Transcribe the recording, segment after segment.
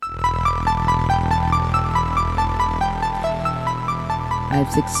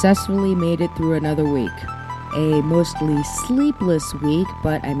I've successfully made it through another week. A mostly sleepless week,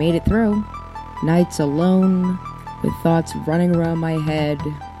 but I made it through. Nights alone, with thoughts running around my head.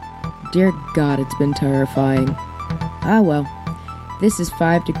 Dear God, it's been terrifying. Ah well, this is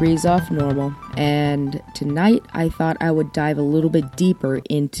 5 degrees off normal, and tonight I thought I would dive a little bit deeper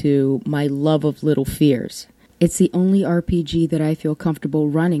into my love of Little Fears. It's the only RPG that I feel comfortable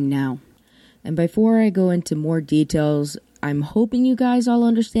running now. And before I go into more details, I'm hoping you guys all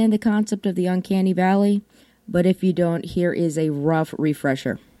understand the concept of the Uncanny Valley, but if you don't, here is a rough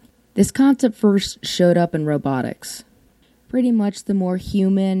refresher. This concept first showed up in robotics. Pretty much the more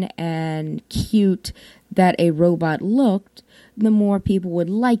human and cute that a robot looked, the more people would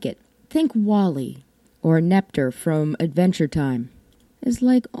like it. Think WALL-E or Nepter from Adventure Time. It's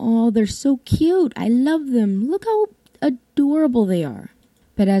like, oh, they're so cute. I love them. Look how adorable they are.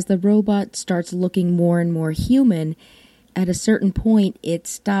 But as the robot starts looking more and more human, at a certain point, it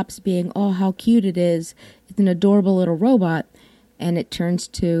stops being, oh, how cute it is. It's an adorable little robot. And it turns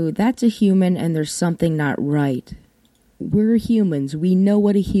to, that's a human and there's something not right. We're humans. We know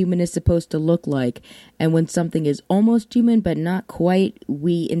what a human is supposed to look like. And when something is almost human but not quite,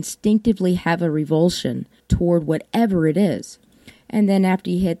 we instinctively have a revulsion toward whatever it is. And then after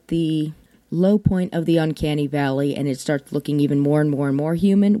you hit the low point of the Uncanny Valley and it starts looking even more and more and more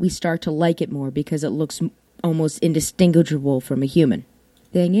human, we start to like it more because it looks almost indistinguishable from a human.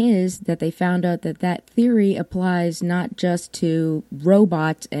 Thing is that they found out that that theory applies not just to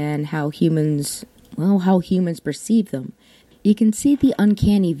robots and how humans perceive them. You can see the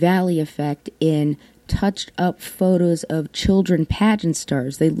Uncanny Valley effect in touched up photos of children pageant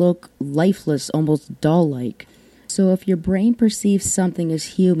stars. They look lifeless, almost doll-like. So if your brain perceives something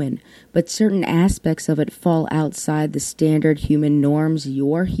as human, but certain aspects of it fall outside the standard human norms,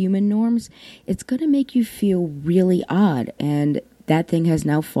 your human norms, it's going to make you feel really odd, and that thing has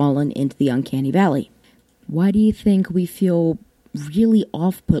now fallen into the Uncanny Valley. Why do you think we feel really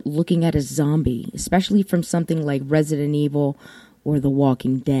off-put looking at a zombie, especially from something like Resident Evil or The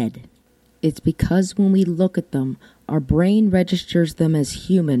Walking Dead? It's because when we look at them, our brain registers them as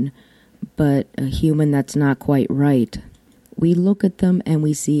human, but a human that's not quite right. We look at them and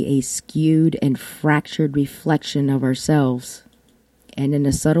we see a skewed and fractured reflection of ourselves. And in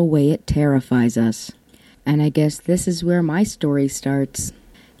a subtle way, it terrifies us. And I guess this is where my story starts.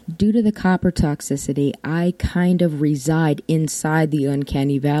 Due to the copper toxicity, I kind of reside inside the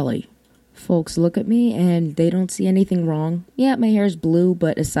Uncanny Valley. Folks look at me and they don't see anything wrong. Yeah, my hair's blue,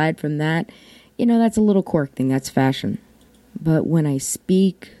 but aside from that, that's a little quirk thing, that's fashion. But when I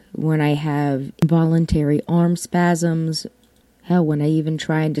speak, when I have involuntary arm spasms, hell, when I even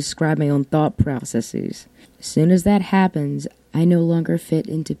try and describe my own thought processes, as soon as that happens, I no longer fit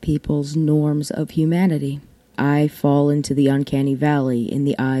into people's norms of humanity. I fall into the Uncanny Valley in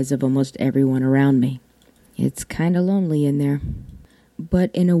the eyes of almost everyone around me. It's kind of lonely in there.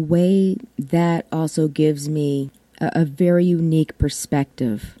 But in a way, that also gives me a very unique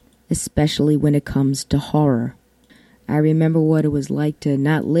perspective, especially when it comes to horror. I remember what it was like to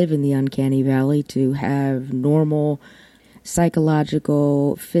not live in the Uncanny Valley, to have normal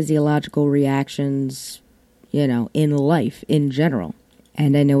psychological, physiological reactions, in life in general.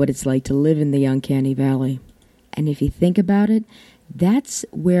 And I know what it's like to live in the Uncanny Valley. And if you think about it, that's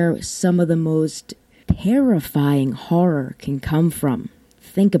where some of the most terrifying horror can come from.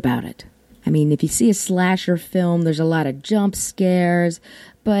 Think about it. I mean, if you see a slasher film, there's a lot of jump scares,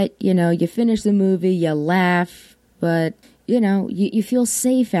 but, you finish the movie, you laugh, but, you feel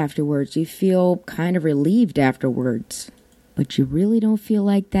safe afterwards. You feel kind of relieved afterwards. But you really don't feel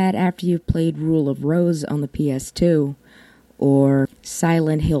like that after you've played Rule of Rose on the PS2 or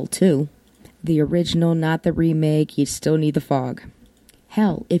Silent Hill 2. The original, not the remake, you still need the fog.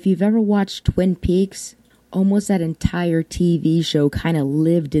 Hell, if you've ever watched Twin Peaks, almost that entire TV show kind of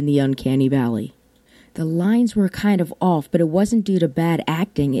lived in the Uncanny Valley. The lines were kind of off, but it wasn't due to bad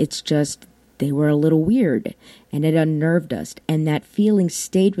acting, it's just they were a little weird, and it unnerved us, and that feeling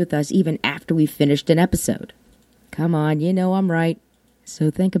stayed with us even after we finished an episode. Come on, I'm right.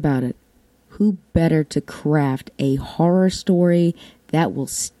 So think about it. Who better to craft a horror story that will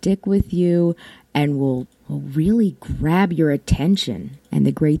stick with you and will really grab your attention? And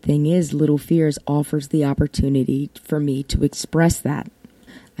the great thing is, Little Fears offers the opportunity for me to express that.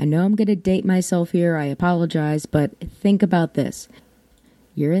 I know I'm going to date myself here, I apologize, but think about this.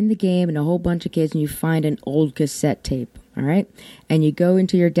 You're in the game and a whole bunch of kids and you find an old cassette tape, all right? And you go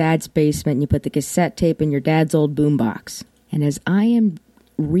into your dad's basement and you put the cassette tape in your dad's old boombox. And as I am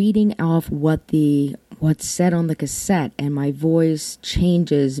reading off what's said on the cassette and my voice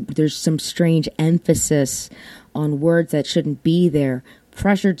changes, there's some strange emphasis on words that shouldn't be there.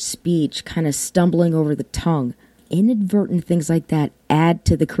 pressured speech, kind of stumbling over the tongue. Inadvertent things like that add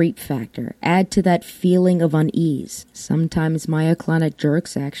to the creep factor, add to that feeling of unease. Sometimes myoclonic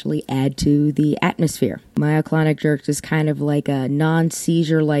jerks actually add to the atmosphere. Myoclonic jerks is kind of like a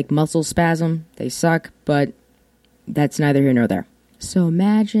non-seizure like muscle spasm. They suck, but that's neither here nor there. So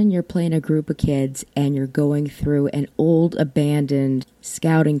imagine you're playing a group of kids and you're going through an old abandoned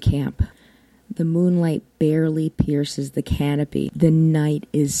scouting camp. The moonlight barely pierces the canopy. The night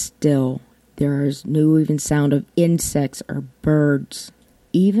is still. There is no even sound of insects or birds.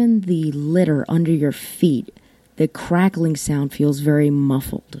 Even the litter under your feet, the crackling sound feels very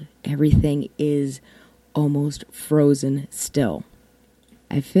muffled. Everything is almost frozen still.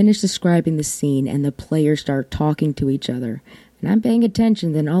 I finish describing the scene and the players start talking to each other. And I'm paying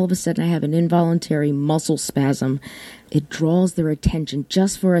attention, then all of a sudden I have an involuntary muscle spasm. It draws their attention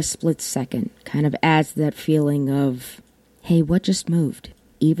just for a split second. Kind of adds to that feeling of, hey, what just moved?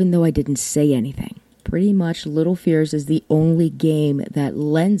 Even though I didn't say anything. Pretty much Little Fears is the only game that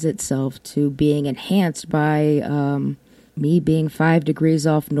lends itself to being enhanced by me being 5 degrees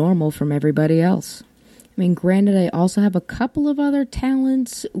off normal from everybody else. I mean, granted, I also have a couple of other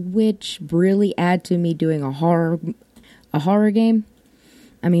talents which really add to me doing a horror game.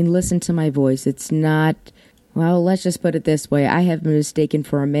 I mean, listen to my voice. It's not, well, let's just put it this way. I have been mistaken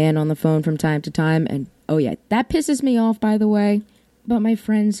for a man on the phone from time to time, and oh yeah, that pisses me off, by the way. But my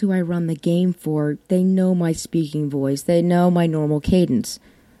friends who I run the game for, they know my speaking voice. They know my normal cadence.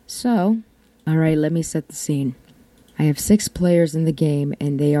 So, alright, let me set the scene. I have 6 players in the game,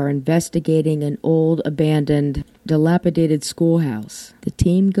 and they are investigating an old, abandoned, dilapidated schoolhouse. The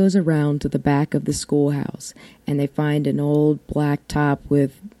team goes around to the back of the schoolhouse, and they find an old black top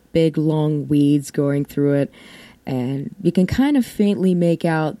with big, long weeds going through it. And you can kind of faintly make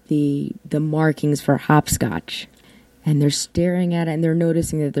out the markings for hopscotch. And they're staring at it, and they're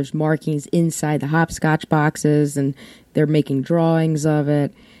noticing that there's markings inside the hopscotch boxes, and they're making drawings of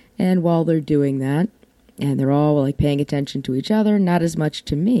it. And while they're doing that, and they're all like paying attention to each other, not as much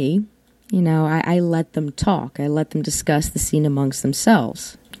to me, you know, I let them talk. I let them discuss the scene amongst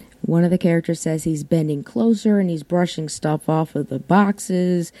themselves. One of the characters says he's bending closer and he's brushing stuff off of the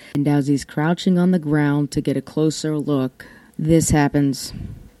boxes. And as he's crouching on the ground to get a closer look, this happens.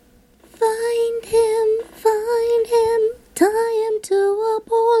 Find him, tie him to a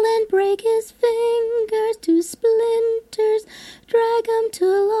pole and break his fingers to splinters. Drag him to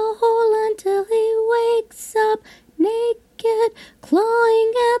a hole until he wakes up naked,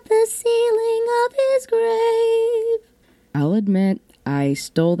 clawing at the ceiling of his grave. I'll admit, I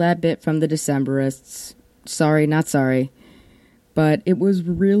stole that bit from the Decemberists. Sorry, not sorry. But it was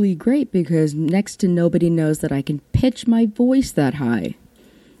really great because next to nobody knows that I can pitch my voice that high.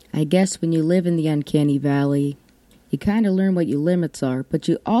 I guess when you live in the Uncanny Valley, you kind of learn what your limits are, but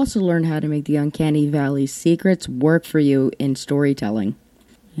you also learn how to make the Uncanny Valley secrets work for you in storytelling.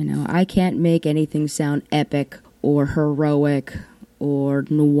 You know, I can't make anything sound epic or heroic or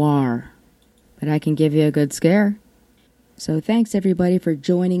noir, but I can give you a good scare. So thanks everybody for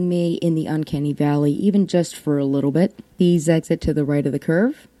joining me in the Uncanny Valley, even just for a little bit. Please exit to the right of the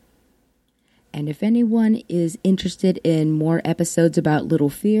curve. And if anyone is interested in more episodes about Little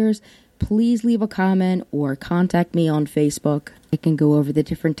Fears, please leave a comment or contact me on Facebook. I can go over the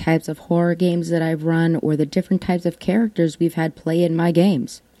different types of horror games that I've run or the different types of characters we've had play in my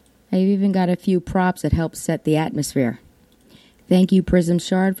games. I've even got a few props that help set the atmosphere. Thank you, Prism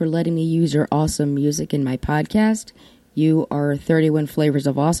Shard, for letting me use your awesome music in my podcast. You are 31 flavors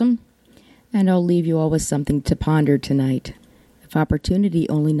of awesome. And I'll leave you all with something to ponder tonight. If opportunity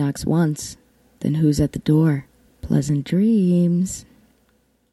only knocks once, then who's at the door? Pleasant dreams.